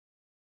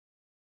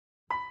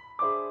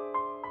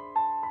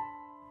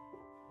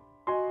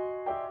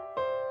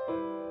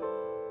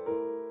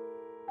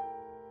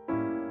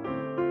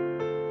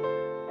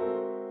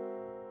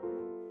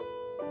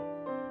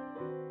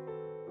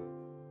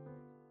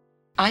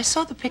I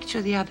saw the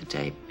picture the other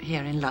day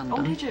here in London.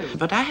 Oh, did you?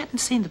 But I hadn't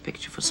seen the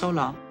picture for so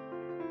long.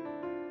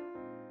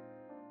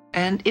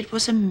 And it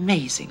was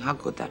amazing how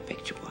good that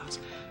picture was.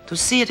 To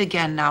see it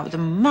again now with the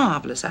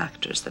marvelous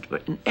actors that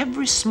were in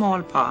every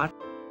small part.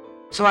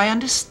 So I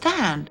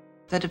understand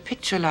that a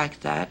picture like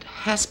that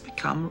has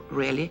become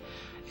really,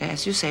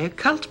 as you say, a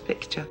cult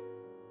picture.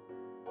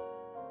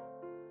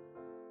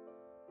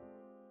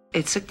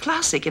 It's a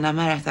classic in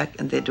America,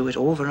 and they do it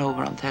over and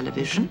over on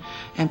television,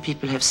 and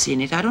people have seen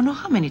it I don't know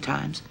how many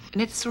times.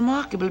 And it's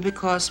remarkable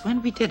because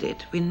when we did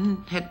it, we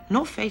had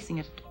no faith in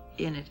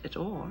it at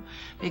all,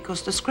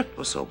 because the script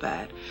was so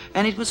bad.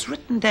 And it was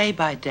written day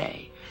by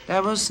day.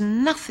 There was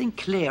nothing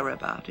clear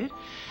about it,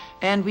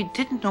 and we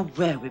didn't know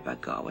where we were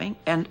going,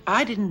 and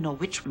I didn't know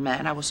which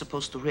man I was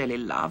supposed to really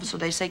love, so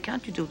they say,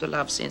 can't you do the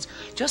love scenes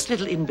just a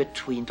little in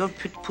between? Don't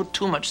put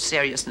too much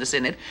seriousness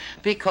in it,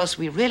 because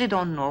we really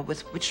don't know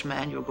with which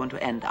man you're going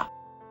to end up.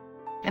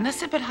 And I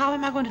said, but how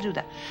am I going to do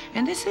that?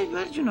 And they said,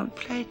 well, you know,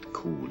 play it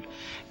cool.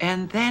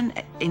 And then,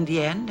 in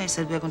the end, they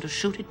said, we're going to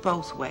shoot it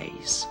both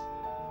ways.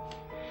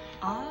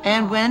 Oh.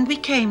 And when we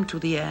came to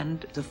the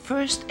end, the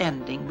first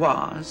ending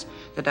was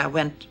that I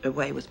went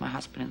away with my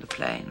husband in the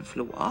plane and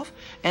flew off,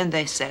 and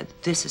they said,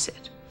 this is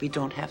it. We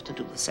don't have to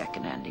do the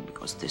second ending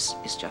because this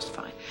is just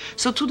fine.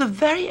 So to the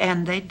very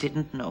end, they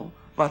didn't know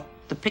what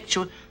the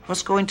picture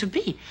was going to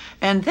be.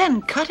 And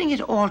then cutting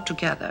it all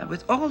together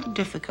with all the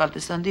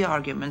difficulties and the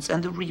arguments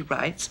and the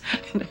rewrites,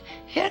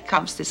 here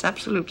comes this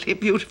absolutely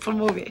beautiful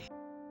movie.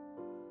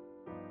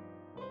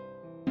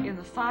 In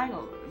the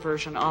final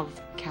version of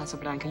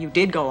Casablanca, you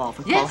did go off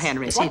with Paul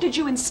Henreid. Yes, what did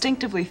you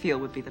instinctively feel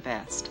would be the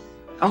best?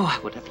 Oh,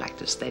 I would have liked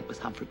to have stayed with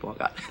Humphrey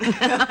Bogart.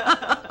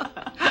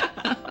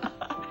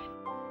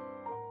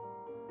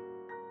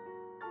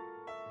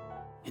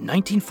 In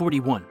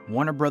 1941,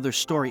 Warner Brothers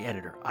story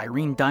editor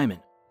Irene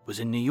Diamond was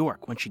in New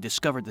York when she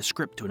discovered the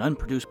script to an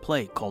unproduced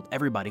play called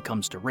Everybody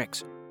Comes to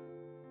Rick's.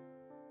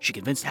 She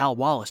convinced Hal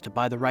Wallis to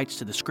buy the rights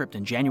to the script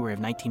in January of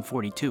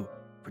 1942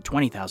 for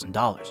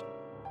 $20,000.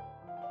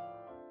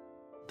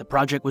 The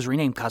project was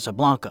renamed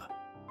Casablanca.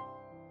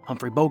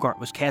 Humphrey Bogart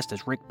was cast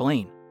as Rick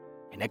Blaine,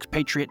 an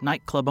expatriate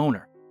nightclub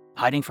owner,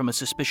 hiding from a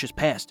suspicious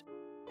past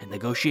and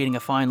negotiating a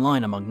fine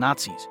line among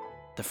Nazis,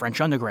 the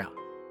French underground,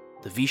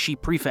 the Vichy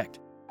prefect,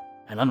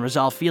 and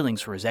unresolved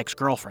feelings for his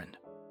ex-girlfriend.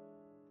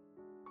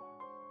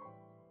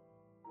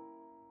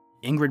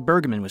 Ingrid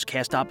Bergman was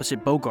cast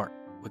opposite Bogart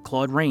with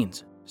Claude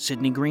Rains,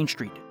 Sidney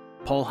Greenstreet,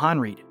 Paul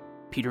Henreid,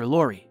 Peter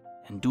Lorre,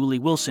 and Dooley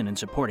Wilson in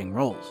supporting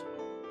roles.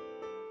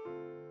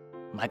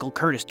 Michael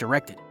Curtiz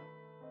directed.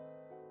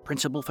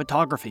 Principal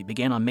photography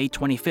began on May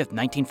 25,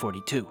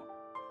 1942.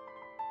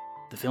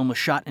 The film was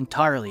shot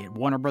entirely at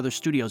Warner Brothers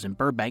Studios in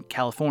Burbank,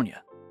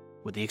 California,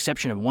 with the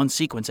exception of one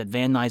sequence at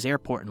Van Nuys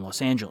Airport in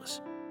Los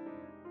Angeles.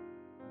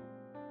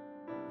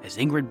 As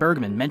Ingrid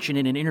Bergman mentioned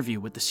in an interview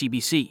with the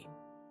CBC,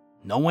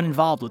 no one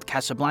involved with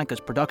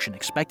Casablanca's production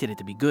expected it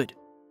to be good.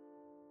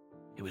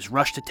 It was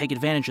rushed to take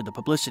advantage of the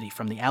publicity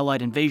from the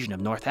Allied invasion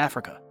of North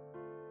Africa,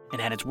 and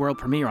had its world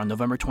premiere on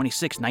November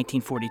 26,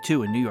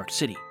 1942 in New York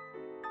City.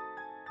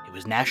 It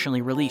was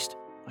nationally released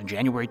on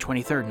January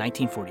 23,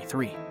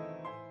 1943.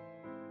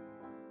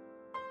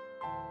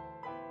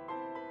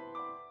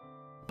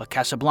 But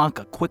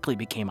Casablanca quickly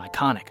became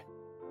iconic.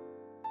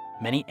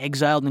 Many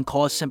exiled and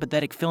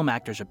cause-sympathetic film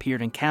actors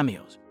appeared in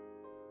cameos,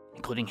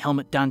 including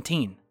Helmut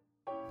Dantine,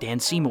 Dan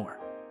Seymour,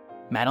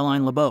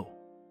 Madeleine Lebeau,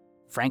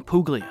 Frank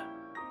Puglia,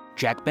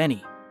 Jack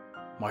Benny,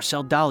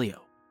 Marcel Dalio,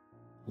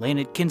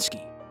 Leonid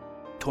Kinskey,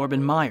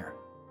 Torben Meyer,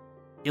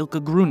 Ilka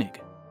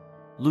Grünig,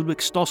 Ludwig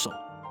Stössel,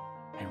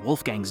 and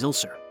Wolfgang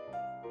Zilzer.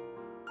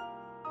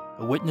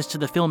 A witness to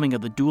the filming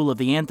of the Duel of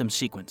the Anthem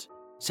sequence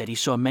said he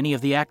saw many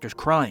of the actors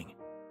crying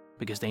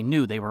because they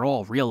knew they were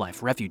all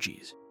real-life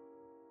refugees.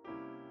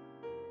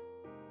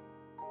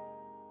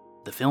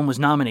 The film was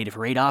nominated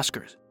for 8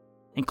 Oscars,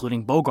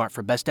 including Bogart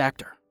for Best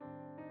Actor,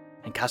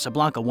 and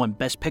Casablanca won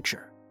Best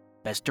Picture,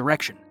 Best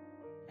Direction,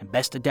 and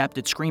Best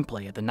Adapted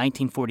Screenplay at the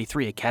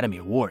 1943 Academy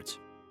Awards.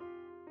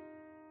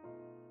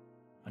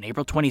 On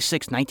April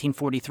 26,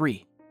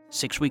 1943,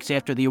 6 weeks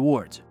after the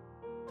awards,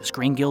 the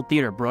Screen Guild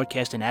Theater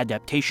broadcast an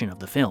adaptation of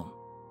the film.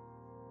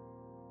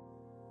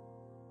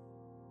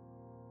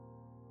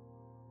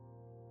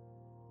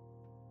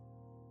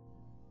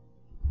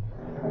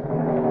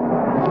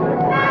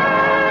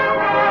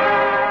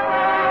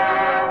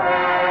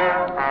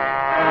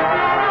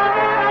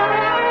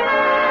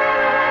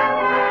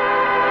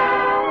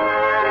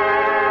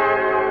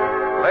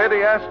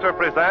 Lady Esther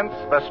presents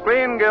the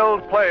Screen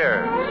Guild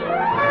Players.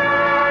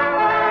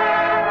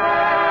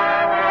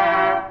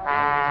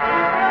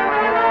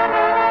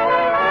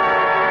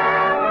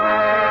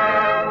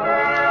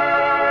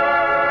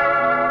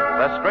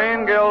 The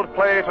Screen Guild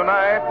play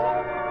tonight,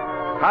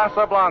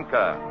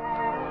 Casablanca.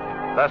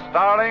 The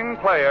starring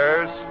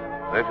players,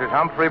 this is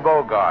Humphrey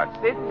Bogart.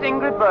 This is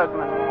Ingrid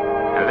Bergman.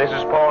 And this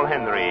is Paul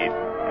Henreid.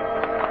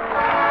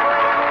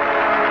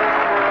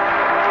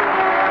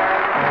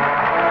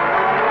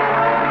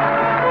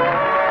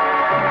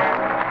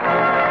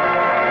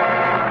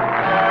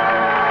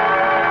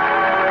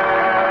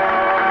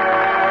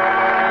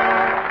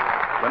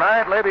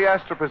 Tonight, the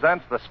Astor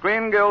presents the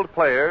Screen Guild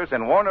Players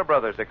in Warner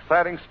Brothers'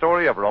 exciting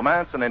story of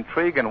romance and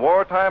intrigue in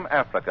wartime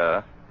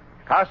Africa,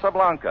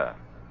 Casablanca,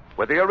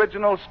 with the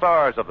original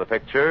stars of the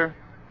picture,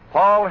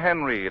 Paul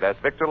Henreid as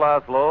Victor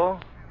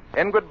Laszlo,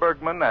 Ingrid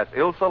Bergman as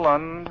Ilse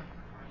Lund,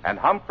 and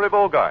Humphrey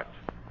Bogart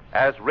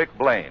as Rick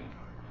Blaine.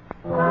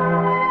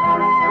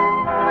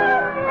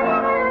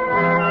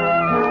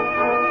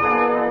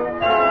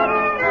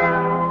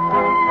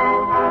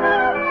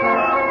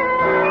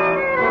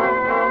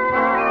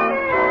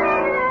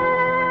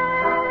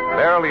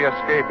 Barely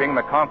escaping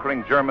the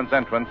conquering Germans'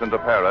 entrance into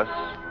Paris,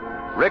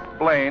 Rick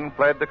Blaine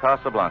fled to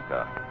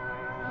Casablanca.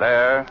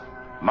 There,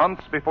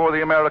 months before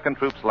the American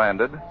troops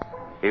landed,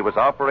 he was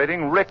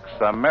operating Rick's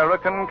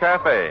American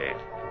Cafe.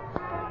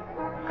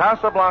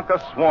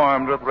 Casablanca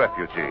swarmed with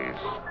refugees,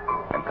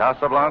 and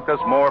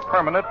Casablanca's more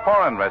permanent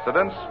foreign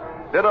residents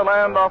did a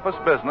land office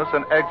business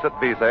in exit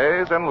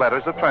visas and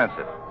letters of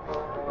transit.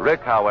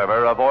 Rick,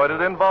 however,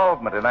 avoided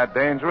involvement in that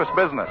dangerous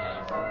business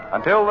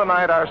until the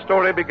night our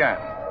story began.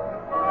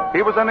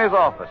 He was in his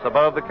office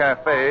above the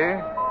cafe,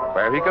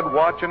 where he could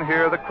watch and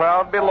hear the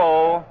crowd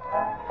below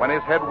when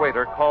his head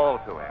waiter called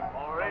to him.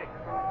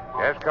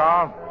 Yes,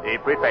 Carl? The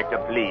prefect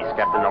of police,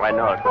 Captain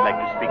Renaud, would like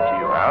to speak to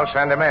you. Well,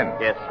 send him in.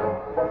 Yes, sir.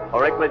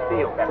 All right, let's see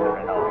you, Captain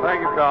Renaud.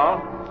 Thank you,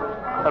 Carl.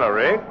 Hello,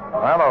 Rick.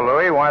 Hello,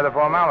 Louis. Why the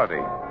formality?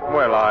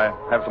 Well, I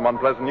have some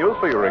unpleasant news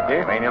for you,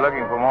 Ricky. I mean, you're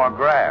looking for more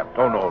graft.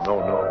 Oh, no.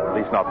 At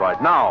least not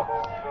right now.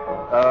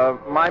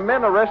 My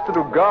men arrested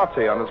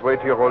Ugarte on his way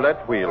to your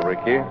roulette wheel,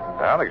 Ricky.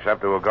 Well,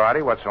 except to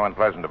Ugarte, what's so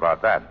unpleasant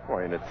about that? Well,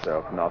 in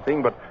itself,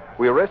 nothing, but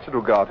we arrested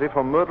Ugarte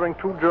for murdering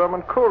 2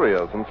 German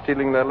couriers and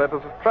stealing their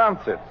letters of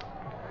transit.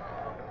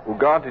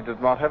 Ugarte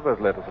did not have those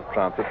letters of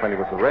transit when he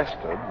was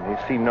arrested, and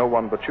he's seen no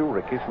one but you,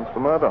 Ricky, since the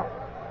murder.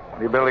 What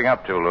are you building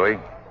up to, Louis?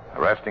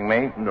 Arresting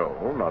me? No,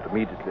 not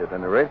immediately at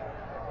any rate.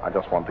 I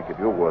just want to give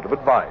you a word of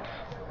advice.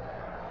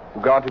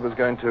 Ugarte was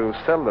going to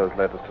sell those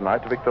letters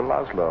tonight to Victor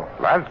Laszlo.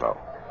 Laszlo?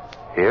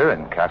 Here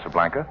in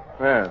Casablanca?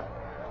 Yes.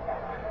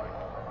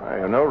 Well,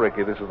 you know,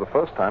 Ricky, this is the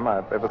first time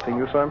I've ever seen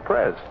you so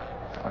impressed.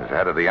 As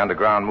head of the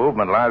underground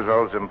movement,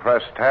 Laszlo's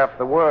impressed half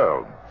the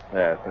world.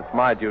 Yes, it's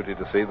my duty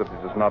to see that he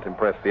does not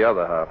impress the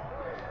other half.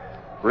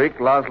 Rick,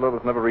 Laszlo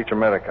does never reach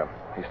America.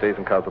 He stays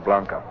in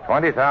Casablanca.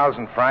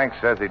 20,000 francs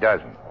says he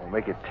doesn't. I'll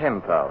make it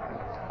 10,000.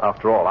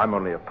 After all, I'm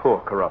only a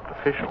poor, corrupt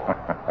official. All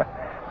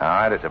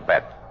right, it's a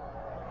bet.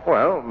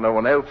 Well, no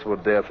one else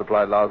would dare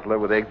supply Laszlo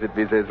with exit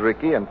visas,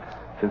 Ricky, and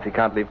since he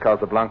can't leave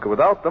Casablanca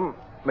without them,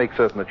 make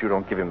certain that you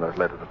don't give him those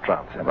letters of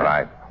transit.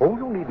 Right. Oh,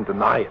 you needn't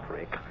deny it,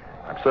 Rick.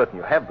 I'm certain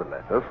you have the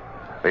letters.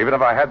 Even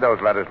if I had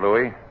those letters,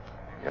 Louis,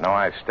 you know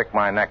I stick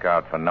my neck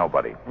out for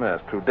nobody.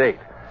 Yes, to date.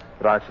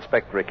 But I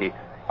suspect, Ricky,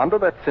 under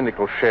that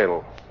cynical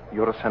shell,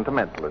 you're a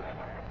sentimentalist.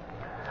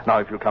 Now,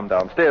 if you'll come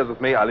downstairs with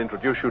me, I'll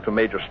introduce you to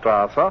Major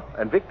Strasser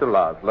and Victor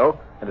Laszlo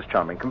and his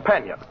charming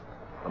companion,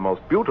 the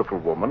most beautiful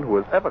woman who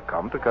has ever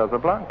come to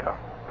Casablanca.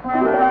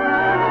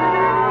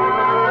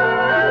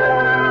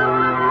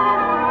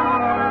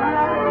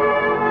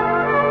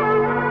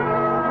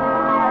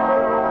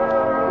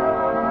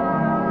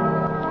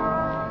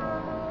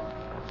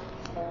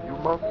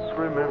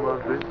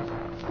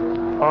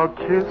 A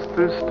kiss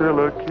is still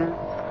a kiss.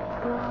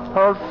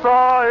 A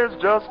sigh is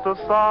just a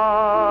sigh.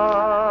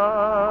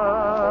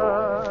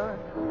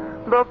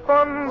 The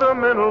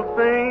fundamental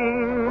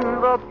things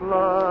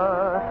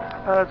apply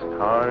as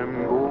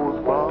time goes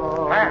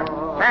by.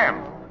 Sam!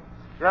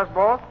 Yes,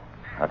 boss?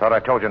 I thought I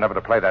told you never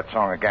to play that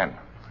song again.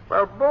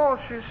 Well, boss,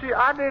 you see,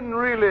 I didn't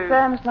really...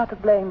 Sam's not to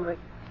blame, Rick.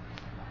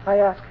 I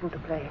asked him to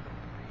play it.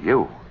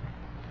 You?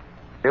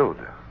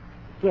 Hilda?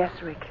 Yes,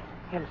 Rick.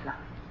 Ilse.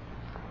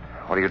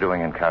 What are you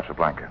doing in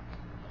Casablanca?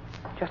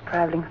 Just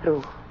traveling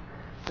through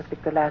with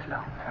Victor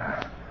Laszlo.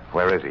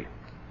 Where is he?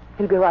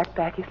 He'll be right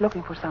back. He's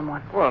looking for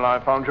someone. Well, I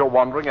found your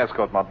wandering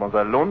escort,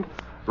 Mademoiselle Lund.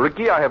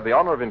 Ricky, I have the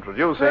honor of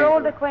introducing... We're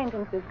old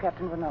acquaintances,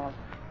 Captain Renaud.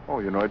 Oh,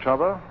 you know each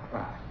other?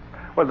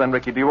 Well, then,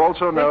 Ricky, do you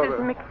also know... This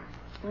is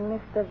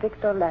Mr.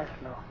 Victor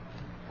Laszlo.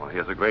 Well, he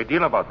has a great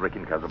deal about Rick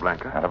in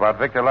Casablanca. And about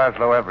Victor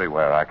Laszlo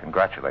everywhere. I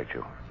congratulate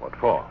you. What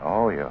for?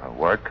 Oh, your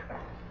work.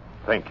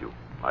 Thank you.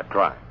 I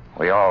try.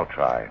 We all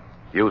try.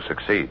 You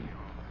succeed.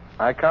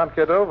 I can't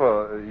get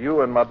over you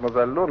and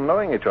Mademoiselle Lund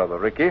knowing each other,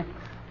 Ricky.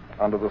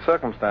 Under the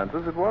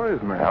circumstances, it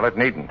worries me. Well, it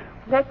needn't.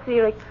 Let's see,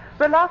 Rick.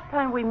 The last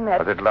time we met...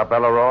 Was it La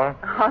Belle Aurore?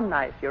 Oh,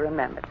 nice, you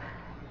remembered.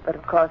 But,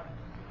 of course,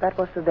 that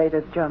was the day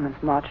the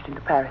Germans marched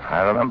into Paris.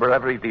 I remember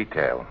every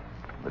detail.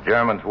 The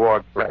Germans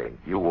wore gray.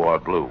 You wore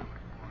blue.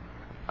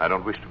 I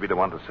don't wish to be the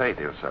one to say it,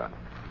 dear sir,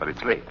 but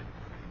it's late.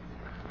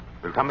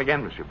 We'll come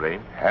again, Monsieur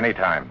Blaine.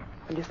 Anytime.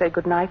 Will you say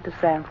goodnight to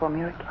Sam for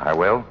me, Rick? I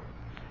will.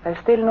 There's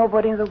still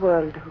nobody in the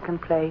world who can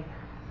play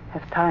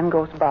as time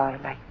goes by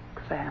like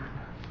Sam.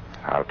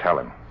 I'll tell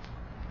him.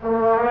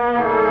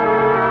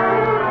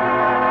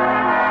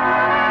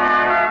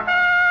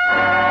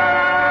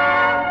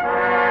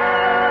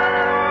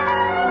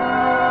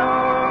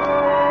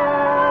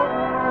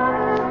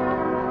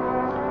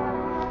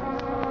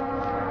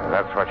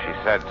 That's what she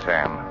said,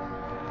 Sam.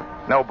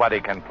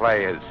 Nobody can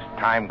play as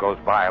time goes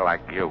by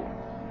like you.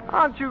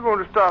 Aren't you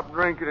going to stop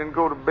drinking and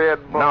go to bed,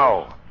 boss?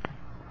 No.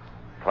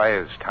 Play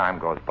as time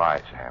goes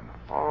by, Sam.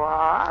 Oh,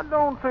 I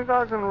don't think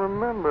I can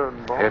remember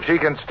it, boss. If she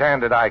can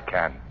stand it, I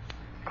can.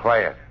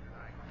 Play it.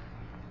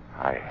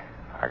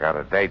 I got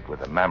a date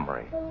with a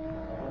memory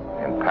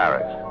in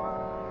Paris.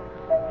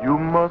 You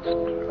must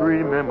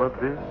remember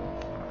this.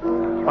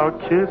 A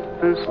kiss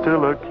is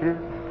still a kiss.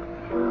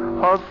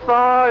 A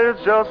sigh is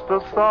just a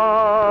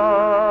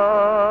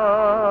sigh.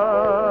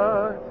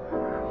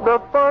 The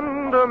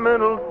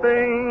fundamental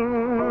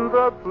things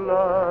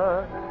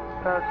apply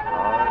as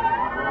time.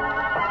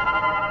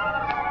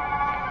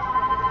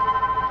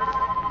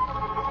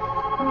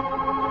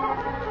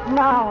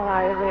 Now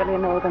I really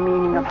know the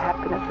meaning of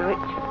happiness,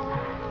 Richard.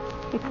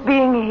 It's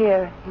being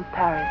here in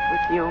Paris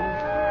with you.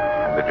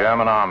 And the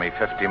German army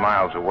 50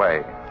 miles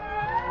away.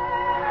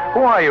 Who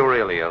are you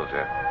really,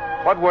 Ilse?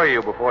 What were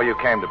you before you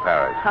came to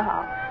Paris?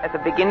 At the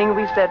beginning,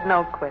 we said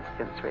no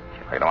questions,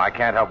 Richard. You know, I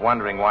can't help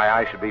wondering why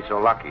I should be so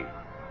lucky.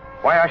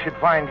 Why I should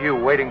find you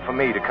waiting for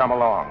me to come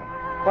along.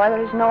 Why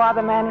there is no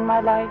other man in my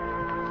life?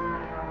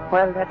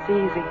 Well, that's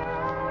easy.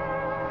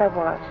 There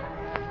was.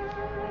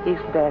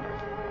 He's dead.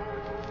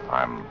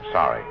 I'm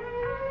sorry.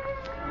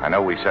 I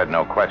know we said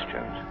no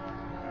questions.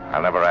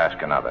 I'll never ask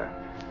another.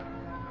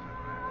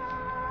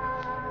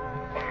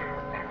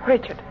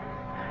 Richard,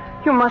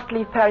 you must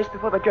leave Paris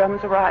before the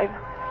Germans arrive.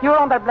 You're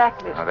on their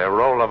blacklist. Their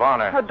roll of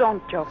honor. Oh,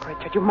 don't joke,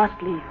 Richard. You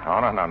must leave.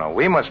 No.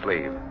 We must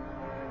leave.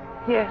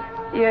 Yes,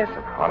 of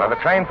course. Oh, no, the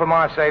train for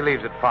Marseille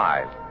leaves at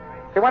 5.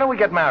 Hey, why don't we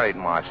get married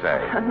in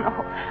Marseille? No.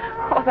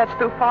 Oh, that's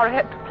too far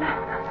ahead to plan.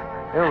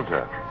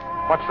 Ilse,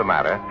 what's the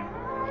matter?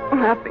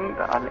 Nothing,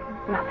 darling.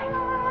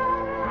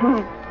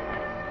 Nothing.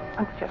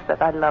 It's just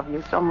that I love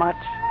you so much.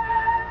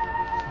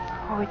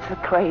 Oh, it's a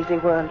crazy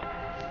world.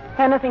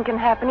 Anything can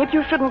happen. If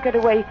you shouldn't get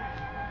away,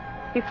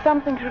 if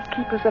something should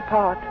keep us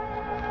apart,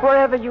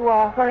 wherever you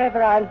are,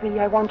 wherever I'll be,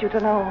 I want you to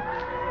know.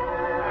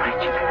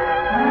 Richard.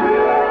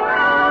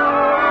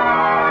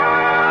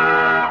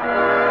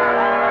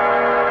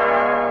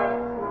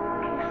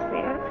 Kiss me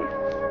as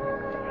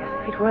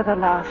if it were the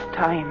last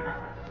time.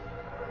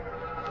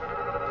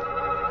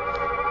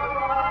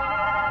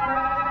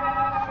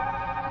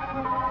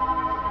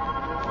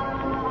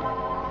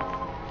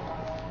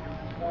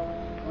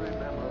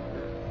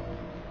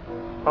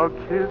 A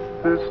kiss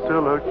is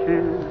still a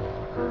kiss.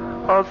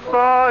 A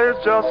sigh is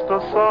just a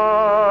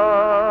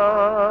sigh.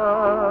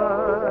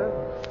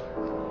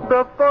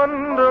 The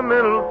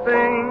fundamental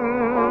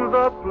things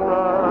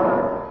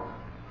apply.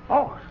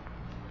 Boss,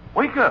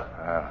 wake up.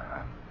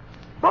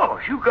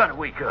 Boss, you gotta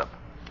wake up.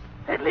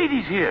 That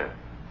lady's here.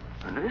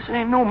 And this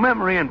ain't no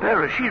memory in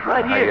Paris. She's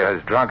right here. You're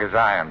as drunk as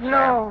I am,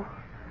 Sam.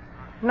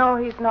 No,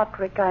 he's not,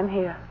 Rick. I'm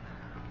here.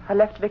 I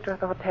left Victor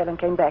at the hotel and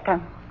came back. I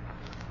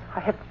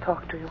have to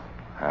talk to you.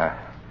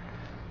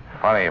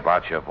 Funny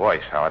about your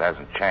voice, how it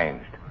hasn't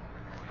changed.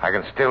 I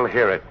can still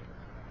hear it.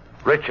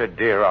 Richard,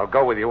 dear, I'll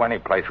go with you any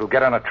place. We'll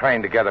get on a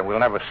train together. We'll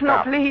never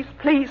stop. No,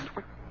 please.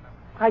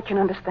 I can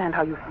understand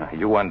how you feel.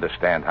 You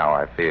understand how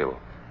I feel.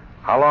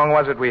 How long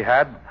was it we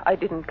had? I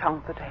didn't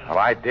count the days. Well,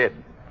 I did.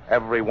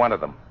 Every one of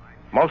them.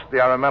 Mostly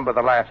I remember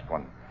the last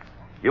one.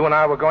 You and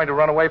I were going to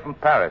run away from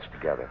Paris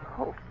together.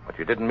 Oh. But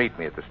you didn't meet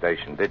me at the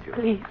station, did you?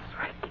 Please,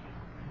 Rick.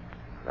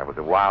 That was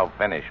a wild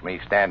finish, me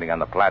standing on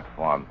the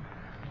platform.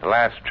 The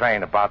last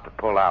train about to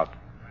pull out.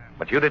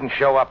 But you didn't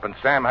show up, and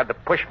Sam had to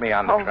push me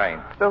on the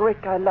train. The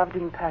Rick I loved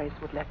in Paris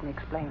would let me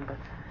explain, but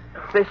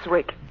this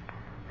Rick,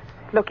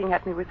 looking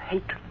at me with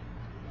hatred.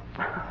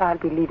 I'll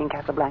be leaving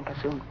Casablanca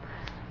soon.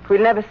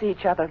 We'll never see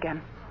each other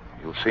again.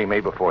 You'll see me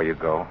before you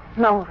go.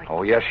 No, Rick.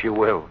 Oh, yes, you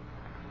will.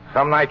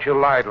 Some night you'll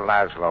lie to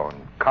Laszlo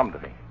and come to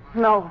me.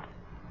 No,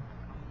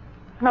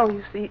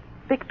 you see,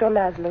 Victor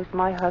Laszlo is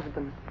my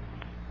husband.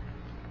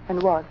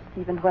 And was,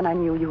 even when I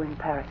knew you in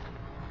Paris.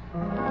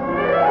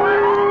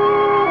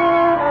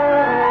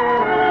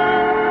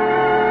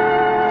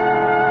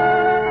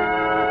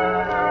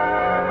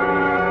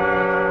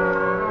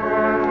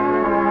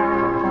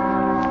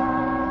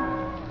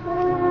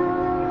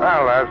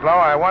 Well, Laszlo,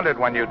 I wondered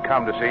when you'd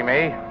come to see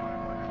me.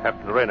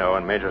 Captain Reno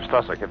and Major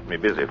Stössel kept me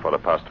busy for the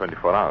past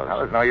 24 hours. Well,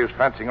 there's no use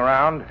fencing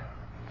around.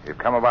 You've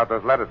come about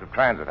those letters of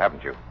transit,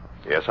 haven't you?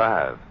 Yes, I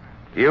have.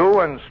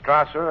 You and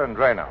Strasser and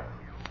Reno.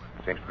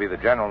 Seems to be the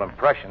general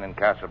impression in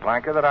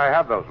Casablanca that I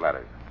have those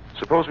letters.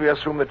 Suppose we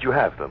assume that you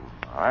have them.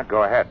 All right,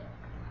 go ahead.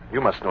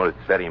 You must know it's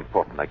very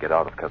important I get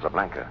out of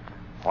Casablanca.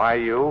 Why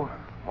you?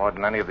 More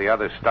than any of the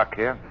others stuck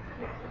here?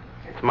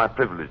 It's my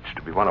privilege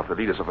to be one of the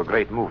leaders of a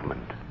great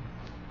movement.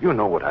 You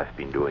know what I've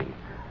been doing.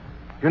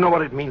 You know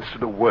what it means to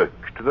the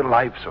work, to the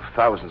lives of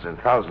thousands and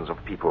thousands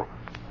of people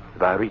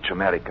if I reach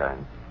America.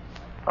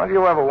 Don't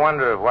you ever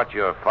wonder if what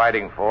you're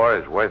fighting for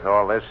is worth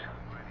all this?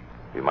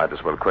 We might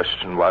as well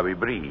question why we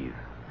breathe.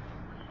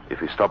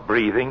 If we stop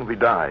breathing, we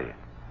die.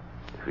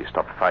 If we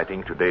stop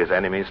fighting today's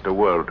enemies, the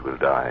world will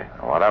die.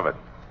 What of it?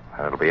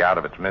 And it'll be out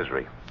of its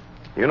misery.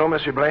 You know,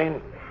 Monsieur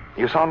Blaine,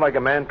 you sound like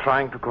a man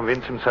trying to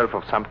convince himself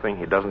of something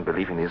he doesn't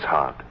believe in his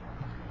heart.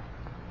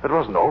 That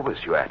wasn't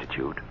always your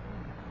attitude.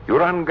 You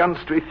ran guns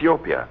to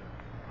Ethiopia.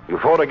 You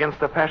fought against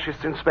the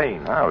fascists in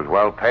Spain. I was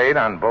well paid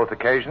on both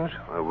occasions.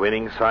 A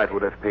winning side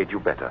would have paid you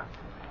better.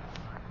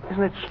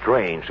 Isn't it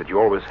strange that you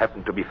always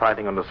happen to be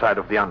fighting on the side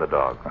of the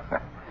underdog?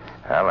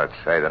 Well, let's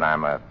say that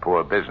I'm a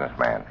poor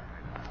businessman.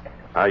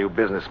 Are you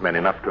businessmen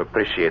enough to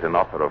appreciate an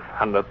offer of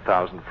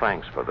 100,000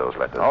 francs for those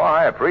letters? Oh,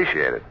 I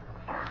appreciate it.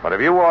 But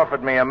if you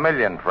offered me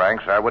 1,000,000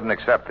 francs, I wouldn't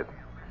accept it.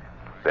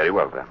 Very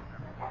well, then.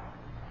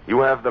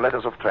 You have the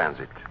letters of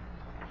transit.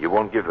 You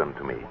won't give them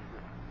to me.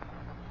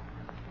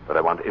 But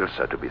I want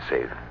Ilsa to be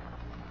safe.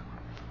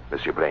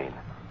 Monsieur Blaine,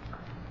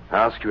 I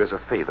ask you as a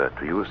favor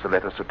to use the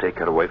letters to take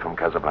her away from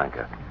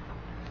Casablanca.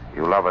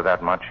 You love her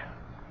that much?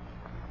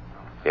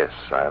 Yes,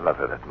 I love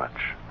her that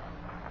much.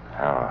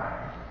 Oh,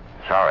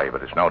 sorry,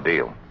 but it's no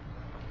deal.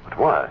 But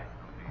why?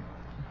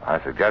 I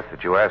suggest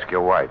that you ask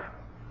your wife.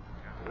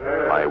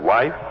 My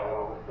wife?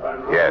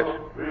 Yes.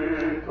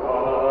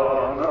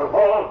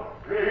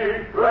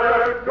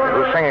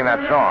 Who's singing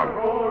that song?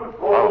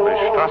 Oh, the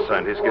Strasser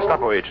and his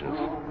Gestapo agents.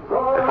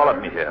 They followed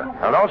me here.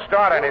 Now, don't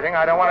start anything.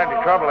 I don't want any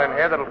trouble in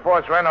here that'll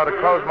force Reno to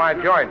close my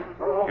joint.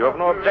 You have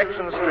no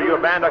objections to your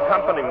band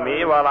accompanying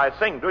me while I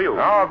sing, do you?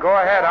 No, go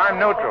ahead. I'm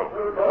neutral.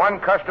 If one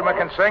customer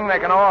can sing, they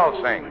can all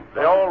sing.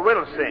 They all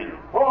will sing.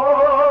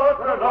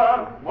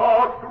 Are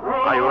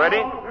you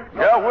ready?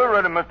 Yeah, we're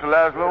ready, Mr.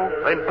 Laszlo.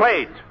 Then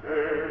play it.